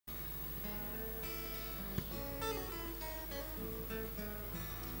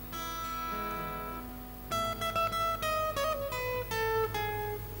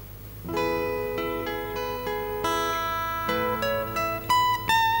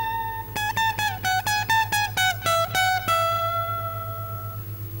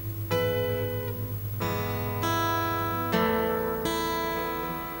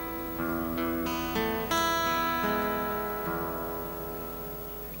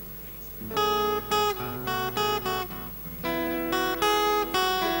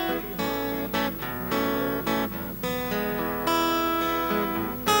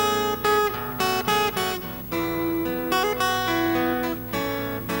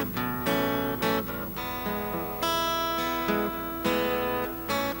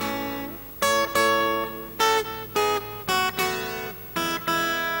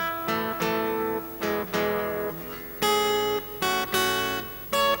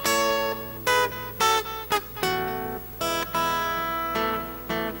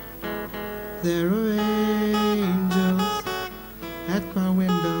There are angels at my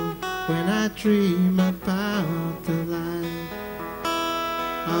window when I dream about the light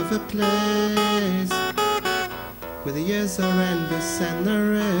of a place where the years are endless and the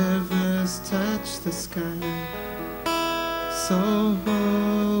rivers touch the sky. So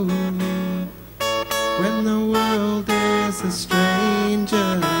holy when the world is a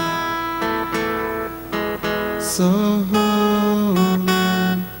stranger. So holy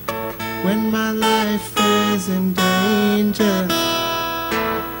when my life is in danger.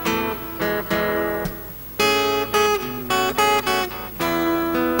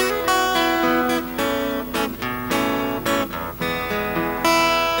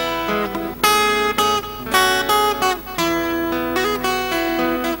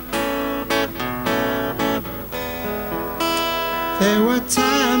 There were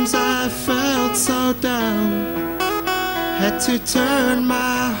times I felt so down, had to turn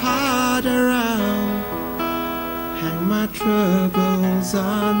my heart around, hang my troubles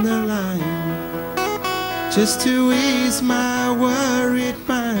on the line, just to ease my worried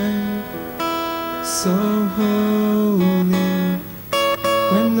mind. So holy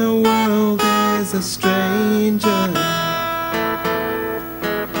when the world is a stranger.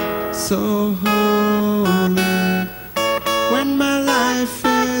 So holy when my life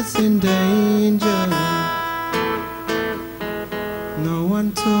is in danger. No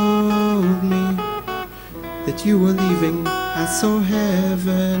one told me that you were leaving. I saw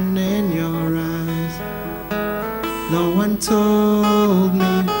heaven in your eyes. No one told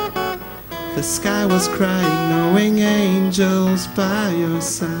me the sky was crying, knowing angels by your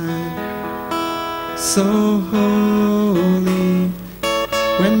side. So holy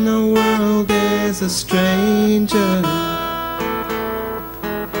when the world is a stranger.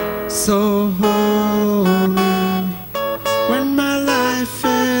 So holy when my life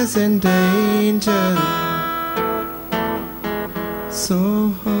is in danger. So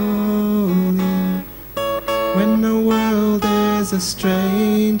holy when the world is a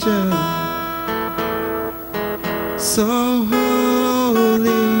stranger. So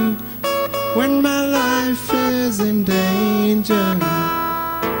holy when my life is in danger.